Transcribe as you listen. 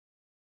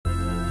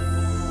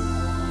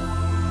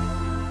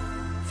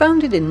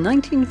Founded in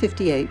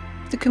 1958,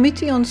 the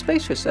Committee on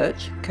Space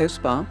Research,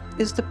 COSPAR,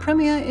 is the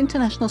premier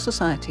international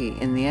society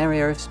in the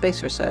area of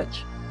space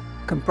research.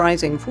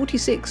 Comprising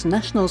 46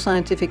 national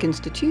scientific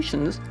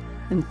institutions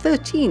and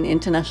 13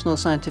 international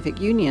scientific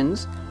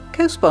unions,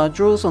 COSPAR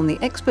draws on the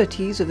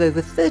expertise of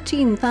over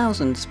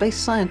 13,000 space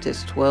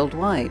scientists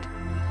worldwide.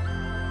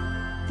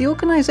 The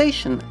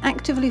organization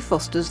actively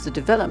fosters the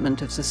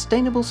development of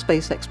sustainable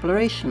space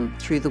exploration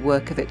through the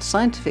work of its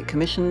scientific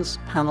commissions,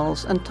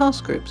 panels, and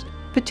task groups,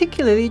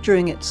 particularly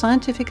during its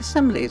scientific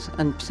assemblies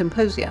and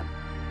symposia.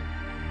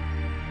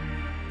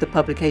 The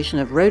publication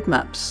of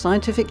roadmaps,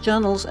 scientific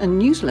journals,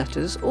 and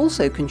newsletters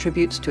also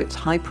contributes to its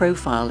high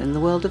profile in the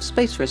world of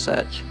space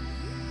research.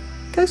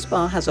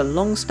 COSPAR has a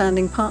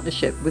long-standing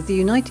partnership with the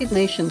United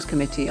Nations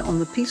Committee on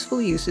the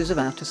Peaceful Uses of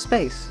Outer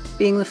Space,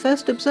 being the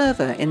first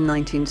observer in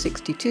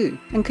 1962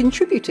 and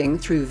contributing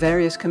through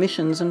various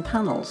commissions and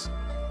panels.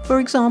 For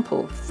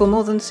example, for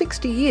more than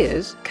 60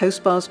 years,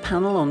 COSPAR's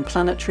panel on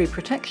planetary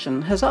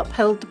protection has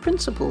upheld the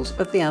principles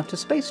of the Outer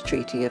Space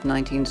Treaty of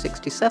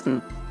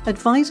 1967,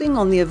 advising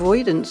on the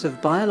avoidance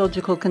of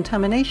biological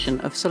contamination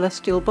of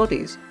celestial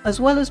bodies, as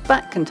well as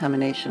back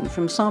contamination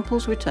from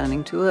samples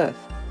returning to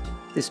Earth.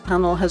 This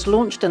panel has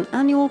launched an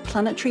annual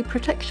Planetary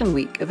Protection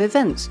Week of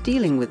events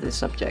dealing with this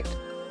subject.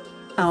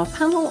 Our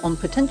panel on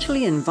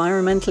potentially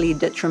environmentally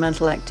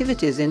detrimental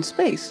activities in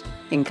space,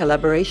 in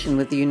collaboration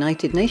with the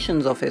United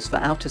Nations Office for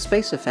Outer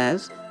Space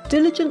Affairs,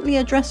 diligently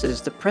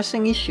addresses the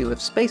pressing issue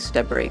of space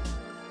debris.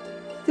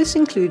 This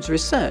includes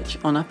research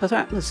on upper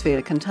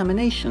atmosphere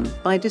contamination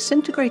by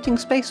disintegrating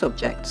space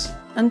objects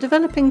and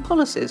developing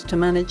policies to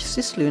manage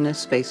cislunar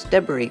space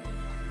debris.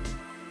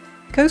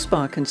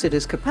 COSPAR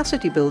considers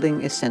capacity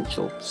building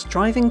essential,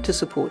 striving to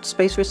support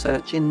space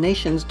research in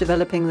nations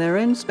developing their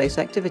own space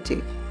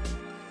activity.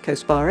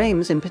 COSPAR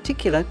aims in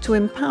particular to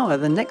empower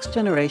the next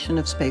generation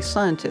of space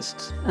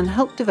scientists and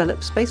help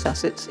develop space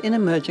assets in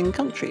emerging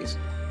countries.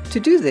 To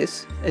do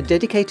this, a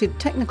dedicated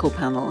technical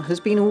panel has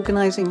been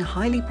organizing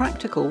highly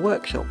practical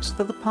workshops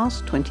for the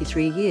past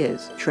 23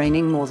 years,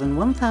 training more than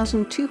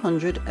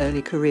 1,200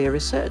 early career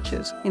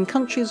researchers in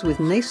countries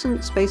with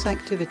nascent space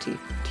activity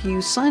to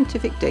use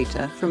scientific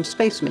data from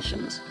space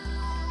missions.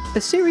 A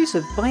series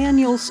of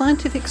biannual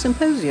scientific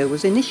symposia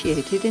was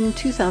initiated in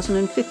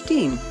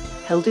 2015,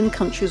 held in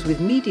countries with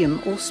medium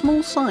or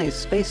small-sized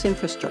space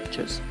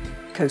infrastructures.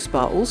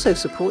 COSPAR also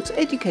supports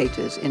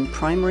educators in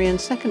primary and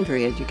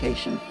secondary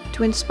education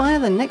to inspire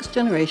the next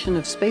generation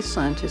of space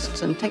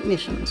scientists and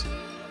technicians.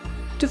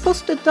 To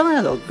foster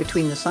dialogue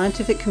between the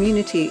scientific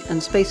community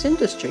and space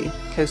industry,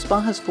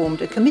 COSPAR has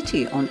formed a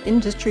committee on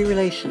industry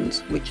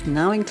relations, which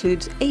now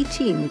includes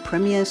 18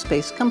 premier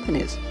space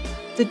companies.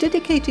 The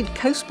dedicated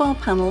COSPAR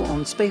panel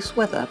on space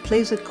weather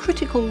plays a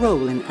critical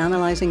role in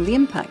analysing the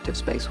impact of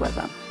space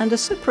weather, and a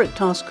separate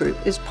task group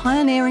is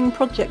pioneering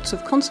projects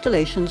of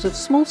constellations of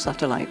small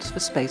satellites for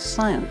space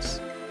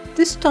science.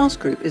 This task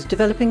group is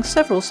developing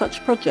several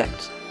such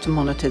projects to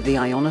monitor the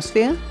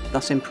ionosphere,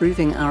 thus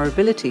improving our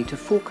ability to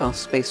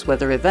forecast space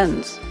weather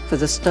events, for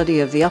the study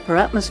of the upper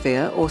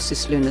atmosphere or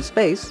cislunar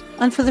space,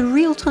 and for the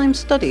real-time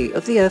study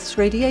of the Earth's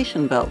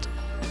radiation belt.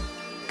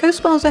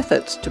 COSPAR's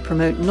efforts to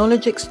promote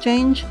knowledge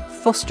exchange,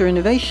 foster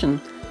innovation,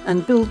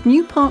 and build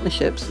new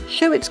partnerships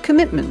show its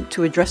commitment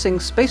to addressing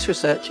space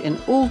research in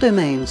all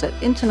domains at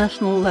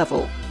international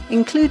level,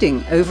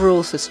 including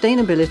overall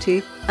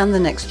sustainability and the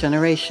next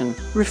generation,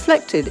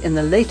 reflected in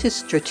the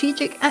latest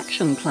Strategic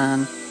Action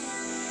Plan